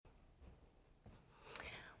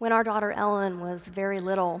When our daughter Ellen was very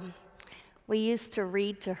little, we used to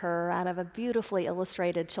read to her out of a beautifully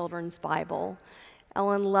illustrated children's Bible.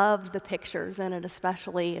 Ellen loved the pictures in it,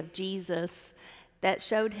 especially of Jesus, that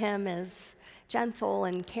showed him as gentle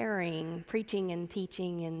and caring, preaching and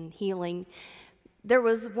teaching and healing. There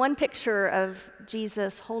was one picture of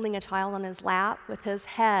Jesus holding a child on his lap with his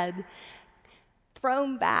head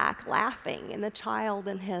thrown back, laughing, and the child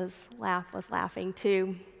in his lap was laughing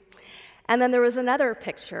too. And then there was another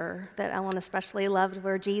picture that Ellen especially loved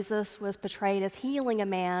where Jesus was portrayed as healing a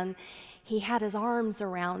man. He had his arms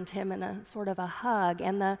around him in a sort of a hug,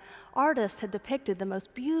 and the artist had depicted the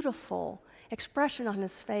most beautiful expression on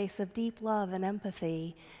his face of deep love and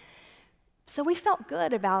empathy. So we felt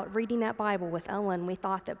good about reading that Bible with Ellen. We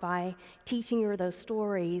thought that by teaching her those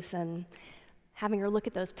stories and having her look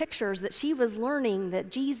at those pictures, that she was learning that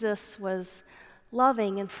Jesus was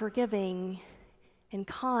loving and forgiving and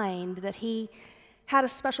kind, that he had a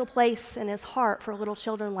special place in his heart for little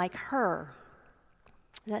children like her,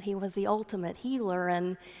 that he was the ultimate healer.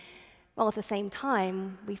 And, well, at the same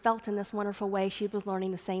time, we felt in this wonderful way she was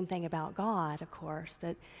learning the same thing about God, of course,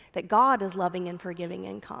 that God is loving and forgiving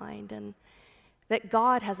and kind, and that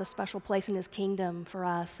God has a special place in his kingdom for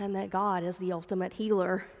us, and that God is the ultimate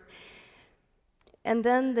healer. And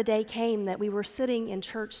then the day came that we were sitting in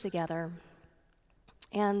church together,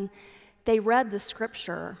 and they read the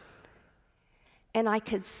scripture, and I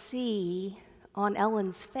could see on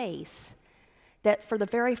Ellen's face that for the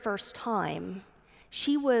very first time,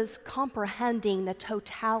 she was comprehending the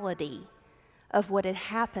totality of what had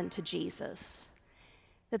happened to Jesus.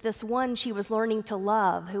 That this one she was learning to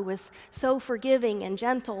love, who was so forgiving and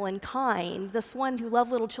gentle and kind, this one who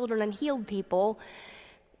loved little children and healed people,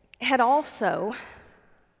 had also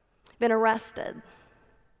been arrested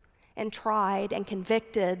and tried and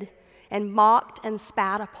convicted and mocked and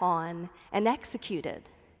spat upon and executed.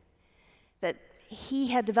 That he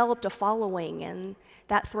had developed a following, and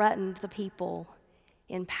that threatened the people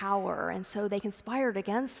in power, and so they conspired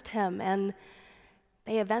against him, and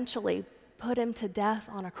they eventually put him to death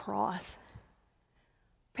on a cross.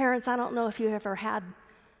 Parents, I don't know if you've ever had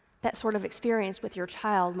that sort of experience with your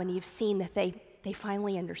child when you've seen that they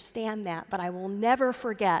finally understand that, but I will never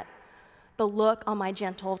forget the look on my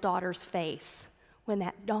gentle daughter's face when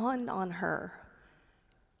that dawned on her.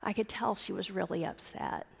 I could tell she was really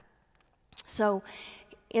upset. So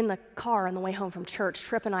in the car on the way home from church,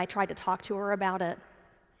 Tripp and I tried to talk to her about it,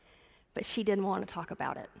 but she didn't want to talk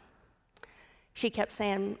about it. She kept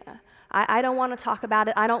saying, I don't want to talk about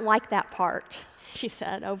it. I don't like that part, she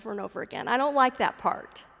said over and over again. I don't like that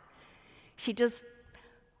part. She just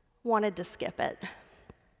wanted to skip it.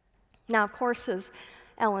 Now, of course, as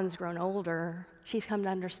Ellen's grown older, she's come to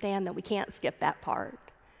understand that we can't skip that part,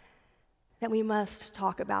 that we must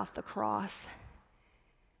talk about the cross.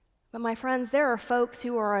 But my friends, there are folks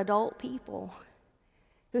who are adult people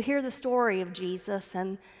who hear the story of Jesus,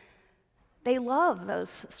 and they love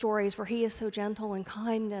those stories where he is so gentle and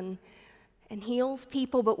kind and heals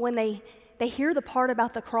people, but when they hear the part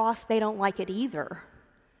about the cross, they don't like it either.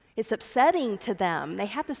 It's upsetting to them. They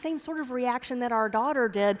have the same sort of reaction that our daughter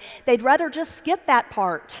did. They'd rather just skip that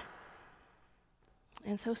part.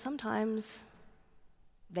 And so sometimes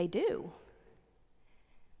they do.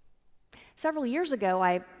 Several years ago,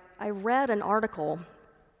 I read an article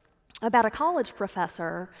about a college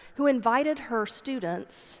professor who invited her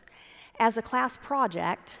students as a class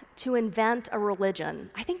project to invent a religion.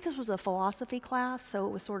 I think this was a philosophy class, so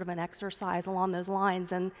it was sort of an exercise along those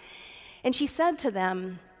lines. And she said to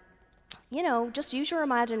them, just use your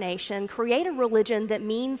imagination, create a religion that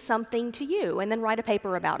means something to you, and then write a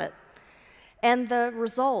paper about it. And the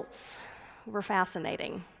results were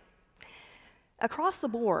fascinating. Across the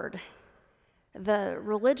board, the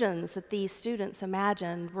religions that these students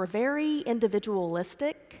imagined were very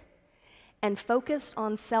individualistic and focused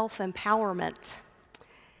on self-empowerment.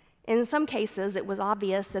 In some cases, it was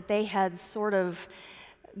obvious that they had sort of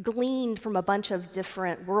gleaned from a bunch of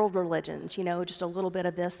different world religions, just a little bit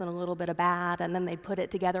of this and a little bit of that, and then they put it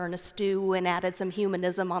together in a stew and added some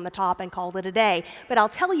humanism on the top and called it a day. But I'll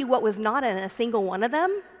tell you what was not in a single one of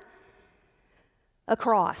them: a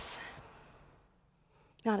cross.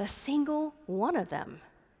 Not a single one of them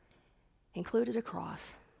included a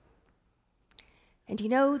cross. And you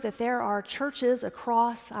know that there are churches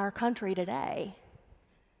across our country today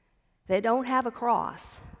that don't have a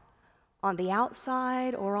cross on the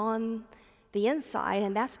outside or on the inside,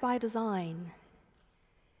 and that's by design.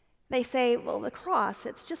 They say, well, the cross,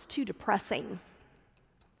 it's just too depressing,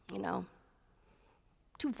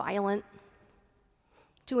 too violent,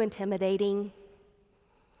 too intimidating.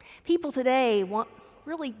 People today want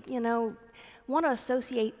really, want to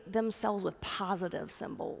associate themselves with positive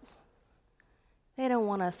symbols. They don't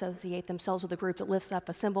want to associate themselves with a group that lifts up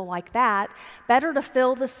a symbol like that. Better to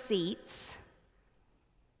fill the seats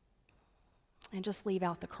and just leave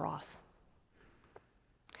out the cross.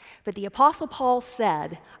 But the Apostle Paul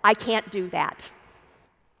said, I can't do that.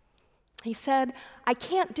 He said, I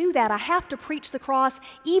can't do that. I have to preach the cross.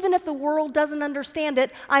 Even if the world doesn't understand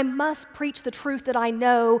it, I must preach the truth that I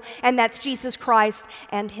know, and that's Jesus Christ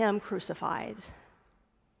and Him crucified.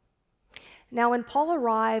 Now, when Paul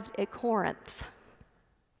arrived at Corinth,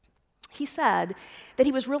 he said that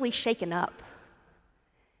he was really shaken up,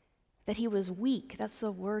 that he was weak. That's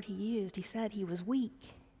the word he used. He said he was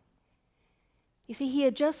weak. You see, he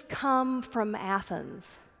had just come from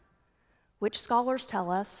Athens, which scholars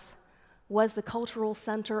tell us was the cultural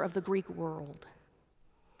center of the Greek world.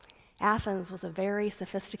 Athens was a very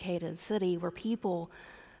sophisticated city where people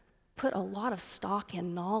put a lot of stock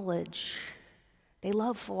in knowledge. They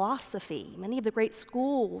loved philosophy. Many of the great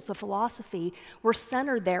schools of philosophy were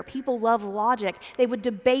centered there. People loved logic. They would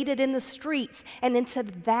debate it in the streets. And into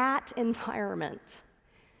that environment,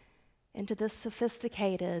 into this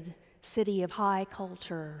sophisticated city of high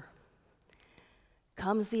culture,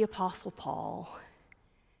 comes the Apostle Paul,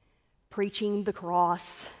 preaching the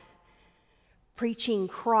cross, preaching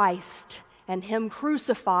Christ and Him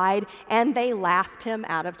crucified, and they laughed him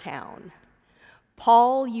out of town.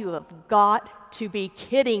 Paul, you have got to be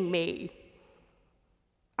kidding me.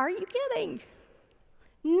 Are you kidding?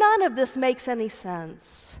 None of this makes any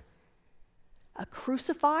sense. A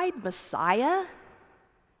crucified Messiah?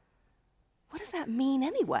 What does that mean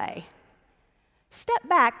anyway? Step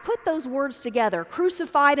back, put those words together,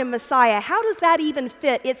 crucified and Messiah. How does that even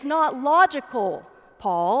fit? It's not logical,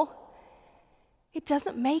 Paul. It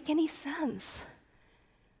doesn't make any sense.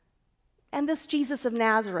 And this Jesus of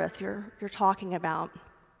Nazareth you're talking about,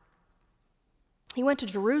 he went to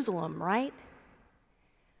Jerusalem, right?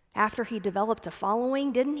 After he developed a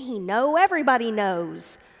following, didn't he know? Everybody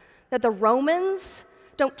knows that the Romans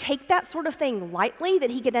don't take that sort of thing lightly, that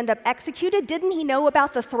he could end up executed. Didn't he know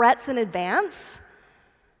about the threats in advance?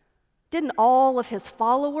 Didn't all of his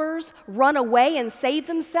followers run away and save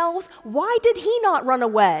themselves? Why did he not run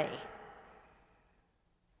away?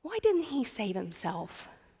 Why didn't he save himself?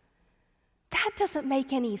 That doesn't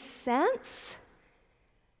make any sense.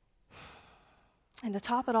 And to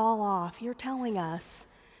top it all off, you're telling us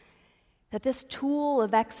that this tool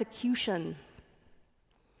of execution,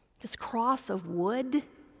 this cross of wood,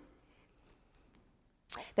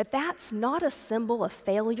 that's not a symbol of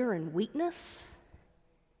failure and weakness,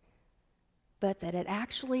 but that it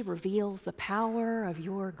actually reveals the power of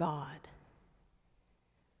your God.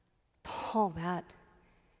 Paul, that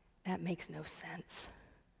makes no sense.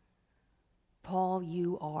 Paul,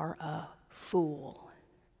 you are a fool.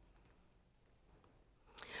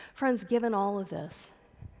 Friends, given all of this,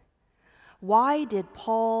 why did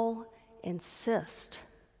Paul insist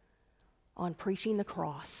on preaching the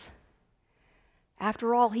cross?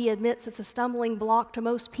 After all, he admits it's a stumbling block to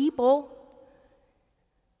most people.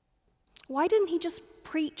 Why didn't he just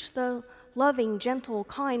preach the loving, gentle,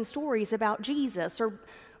 kind stories about Jesus? Or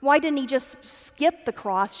why didn't he just skip the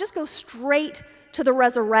cross, just go straight to the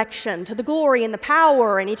resurrection, to the glory and the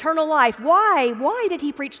power and eternal life? Why? Why did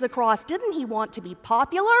he preach the cross? Didn't he want to be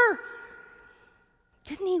popular?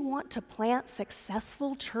 Didn't he want to plant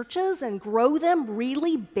successful churches and grow them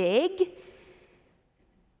really big?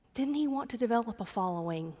 Didn't he want to develop a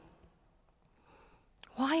following?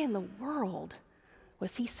 Why in the world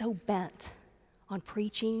was he so bent on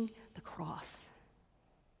preaching the cross?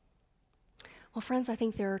 Well, friends, I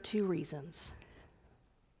think there are two reasons.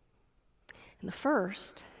 And the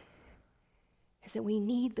first is that we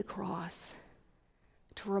need the cross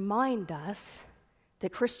to remind us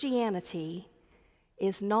that Christianity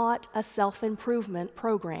is not a self-improvement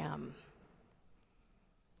program.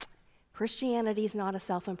 Christianity is not a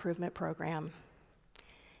self-improvement program.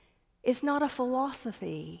 It's not a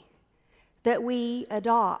philosophy that we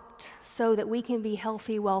adopt so that we can be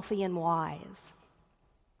healthy, wealthy, and wise.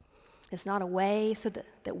 It's not a way so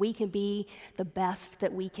that we can be the best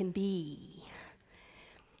that we can be.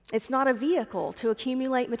 It's not a vehicle to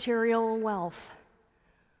accumulate material wealth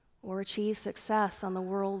or achieve success on the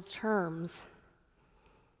world's terms.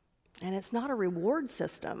 And it's not a reward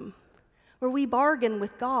system where we bargain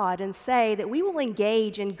with God and say that we will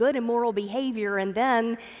engage in good and moral behavior, and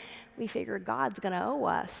then we figure God's going to owe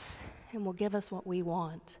us and will give us what we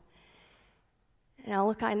want. Now,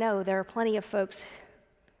 look, I know there are plenty of folks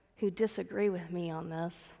who disagree with me on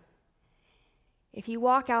this. If you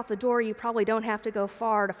walk out the door, you probably don't have to go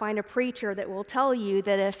far to find a preacher that will tell you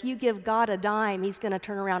that if you give God a dime, he's going to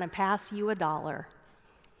turn around and pass you $1.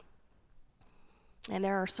 And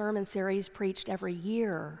there are sermon series preached every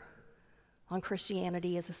year on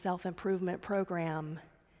Christianity as a self-improvement program.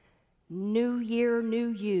 New year, new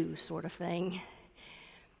you sort of thing.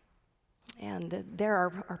 And there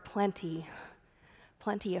are plenty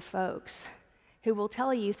of folks who will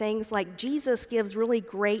tell you things like Jesus gives really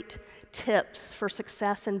great tips for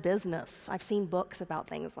success in business. I've seen books about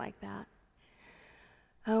things like that.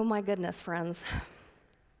 Oh my goodness, friends.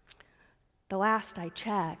 The last I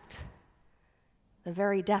checked, the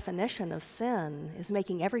very definition of sin is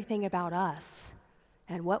making everything about us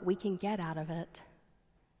and what we can get out of it.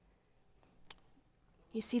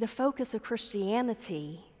 You see, the focus of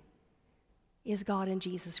Christianity is God and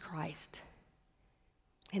Jesus Christ.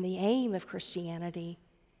 And the aim of Christianity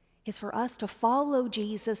is for us to follow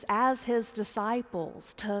Jesus as his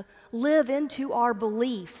disciples, to live into our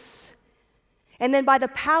beliefs. And then by the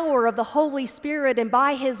power of the Holy Spirit and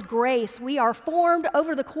by his grace, we are formed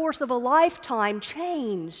over the course of a lifetime,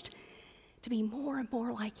 changed to be more and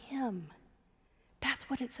more like him. That's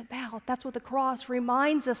what it's about. That's what the cross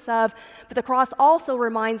reminds us of. But the cross also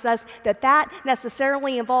reminds us that that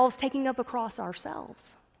necessarily involves taking up a cross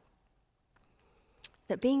ourselves.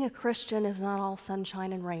 That being a Christian is not all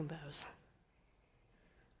sunshine and rainbows.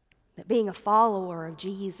 That being a follower of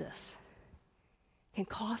Jesus can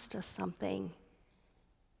cost us something,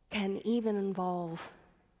 can even involve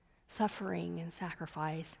suffering and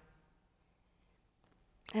sacrifice.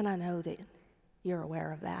 And I know that you're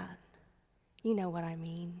aware of that. You know what I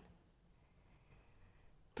mean.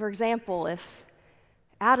 For example, if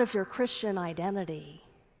out of your Christian identity,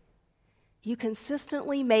 you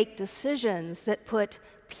consistently make decisions that put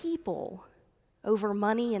people over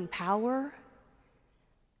money and power,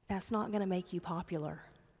 that's not going to make you popular.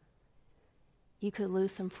 You could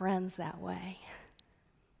lose some friends that way.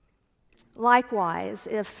 Likewise,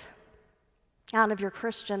 if out of your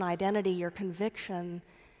Christian identity, your conviction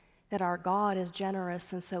that our God is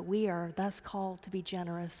generous and so we are thus called to be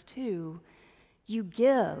generous too, you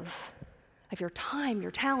give of your time,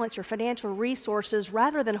 your talents, your financial resources,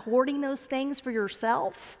 rather than hoarding those things for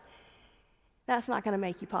yourself, that's not going to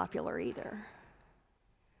make you popular either.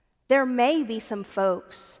 There may be some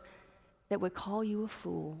folks that would call you a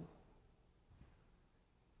fool.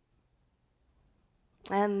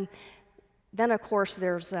 And then, of course,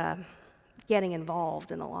 there's getting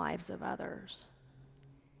involved in the lives of others.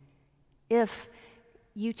 If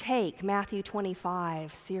you take Matthew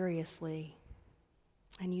 25 seriously,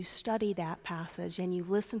 and you study that passage, and you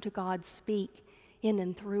listen to God speak in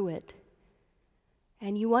and through it,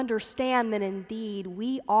 and you understand that indeed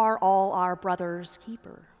we are all our brother's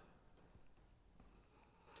keeper.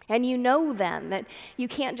 And you know then that you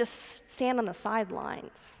can't just stand on the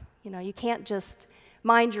sidelines. You can't just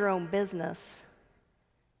mind your own business,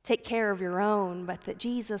 take care of your own, but that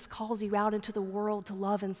Jesus calls you out into the world to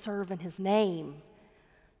love and serve in his name,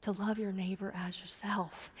 to love your neighbor as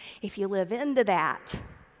yourself. If you live into that,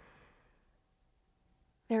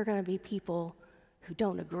 there are going to be people who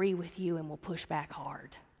don't agree with you and will push back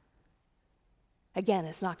hard. Again,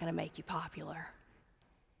 it's not going to make you popular.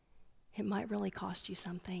 It might really cost you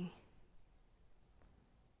something.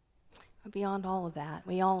 But beyond all of that,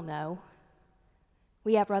 we all know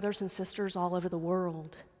we have brothers and sisters all over the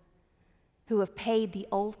world who have paid the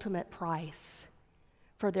ultimate price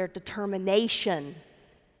for their determination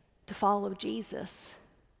to follow Jesus,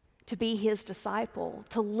 to be his disciple,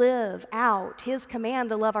 to live out his command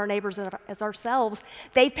to love our neighbors as ourselves.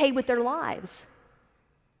 They've paid with their lives.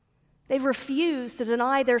 They've refused to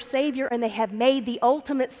deny their Savior, and they have made the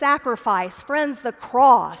ultimate sacrifice. Friends, the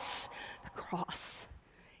cross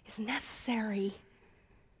is necessary.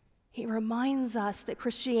 It reminds us that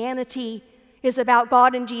Christianity is about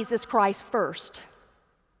God and Jesus Christ first.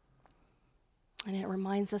 And it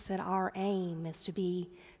reminds us that our aim is to be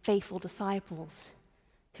faithful disciples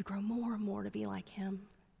who grow more and more to be like him.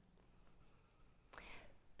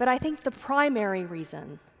 But I think the primary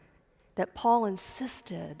reason that Paul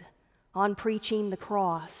insisted on preaching the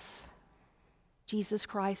cross, Jesus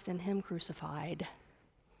Christ and him crucified,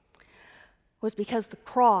 was because the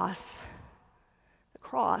cross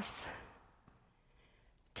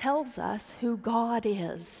tells us who God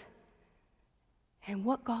is and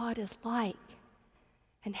what God is like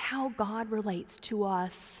and how God relates to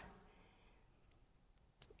us.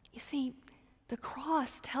 You see, the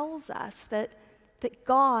cross tells us that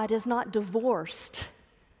God is not divorced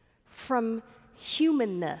from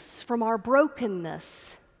humanness, from our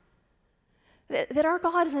brokenness. That our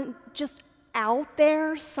God isn't just out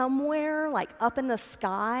there somewhere, like up in the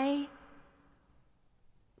sky,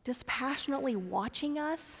 dispassionately watching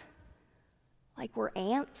us like we're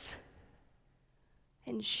ants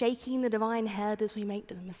and shaking the divine head as we make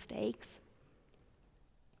the mistakes.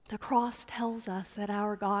 The cross tells us that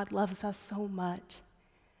our God loves us so much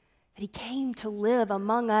that he came to live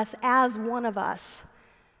among us as one of us,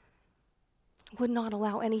 would not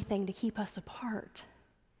allow anything to keep us apart.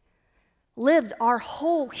 Lived our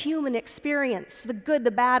whole human experience, the good,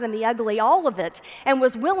 the bad, and the ugly, all of it, and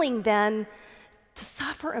was willing then to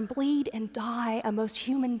suffer and bleed and die a most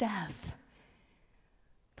human death.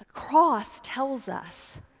 The cross tells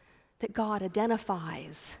us that God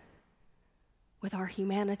identifies with our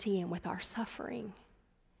humanity and with our suffering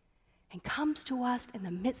and comes to us in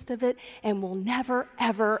the midst of it and will never,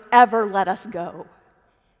 ever, ever let us go.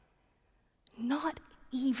 Not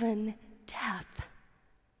even death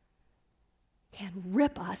can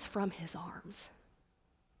rip us from his arms.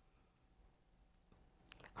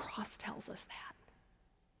 The cross tells us that.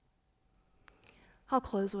 I'll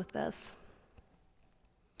close with this.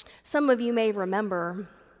 Some of you may remember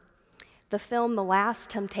the film The Last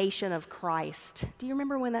Temptation of Christ. Do you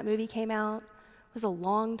remember when that movie came out? It was a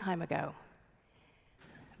long time ago.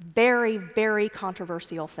 Very, very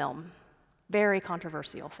controversial film. Very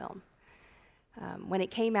controversial film. When it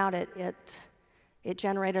came out, it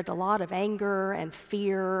generated a lot of anger and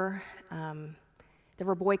fear. There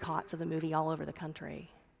were boycotts of the movie all over the country.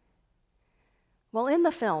 Well, in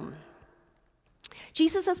the film,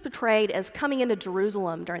 Jesus is portrayed as coming into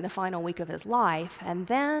Jerusalem during the final week of his life and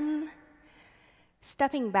then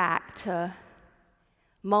stepping back to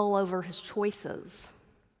mull over his choices.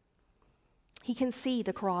 He can see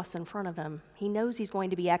the cross in front of him. He knows he's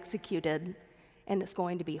going to be executed and it's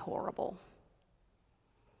going to be horrible.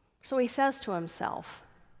 So he says to himself,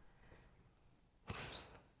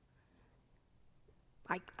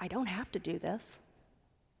 I don't have to do this.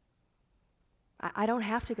 I don't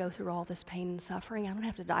have to go through all this pain and suffering. I don't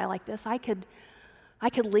have to die like this. I could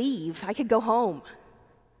leave. I could go home.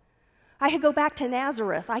 I could go back to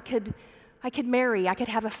Nazareth. I could marry. I could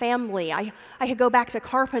have a family. I could go back to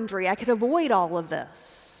carpentry. I could avoid all of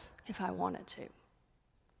this if I wanted to.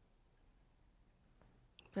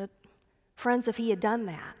 But friends, if he had done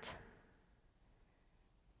that,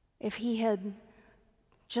 if he had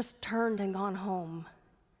just turned and gone home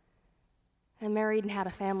and married and had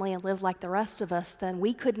a family and lived like the rest of us, then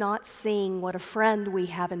we could not sing what a friend we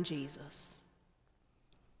have in Jesus.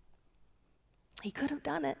 He could have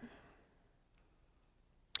done it.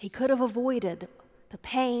 He could have avoided the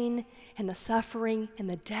pain and the suffering and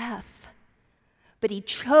the death, but he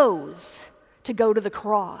chose to go to the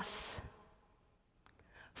cross.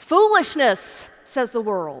 Foolishness, says the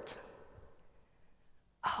world.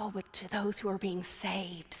 Oh, but to those who are being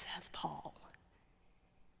saved, says Paul,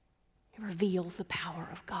 it reveals the power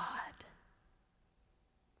of God.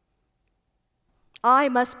 I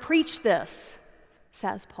must preach this,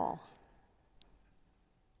 says Paul.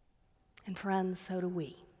 And friends, so do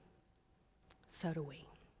we. So do we.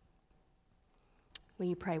 Will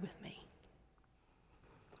you pray with me?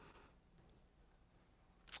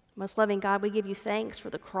 Most loving God, we give you thanks for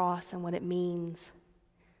the cross and what it means.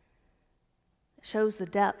 It shows the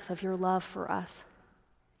depth of your love for us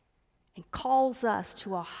and calls us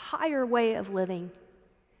to a higher way of living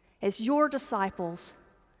as your disciples,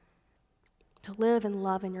 to live and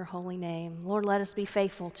love in your holy name. Lord, let us be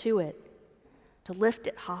faithful to it, to lift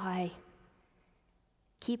it high,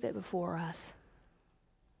 keep it before us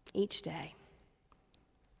each day.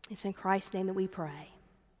 It's in Christ's name that we pray.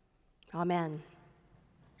 Amen.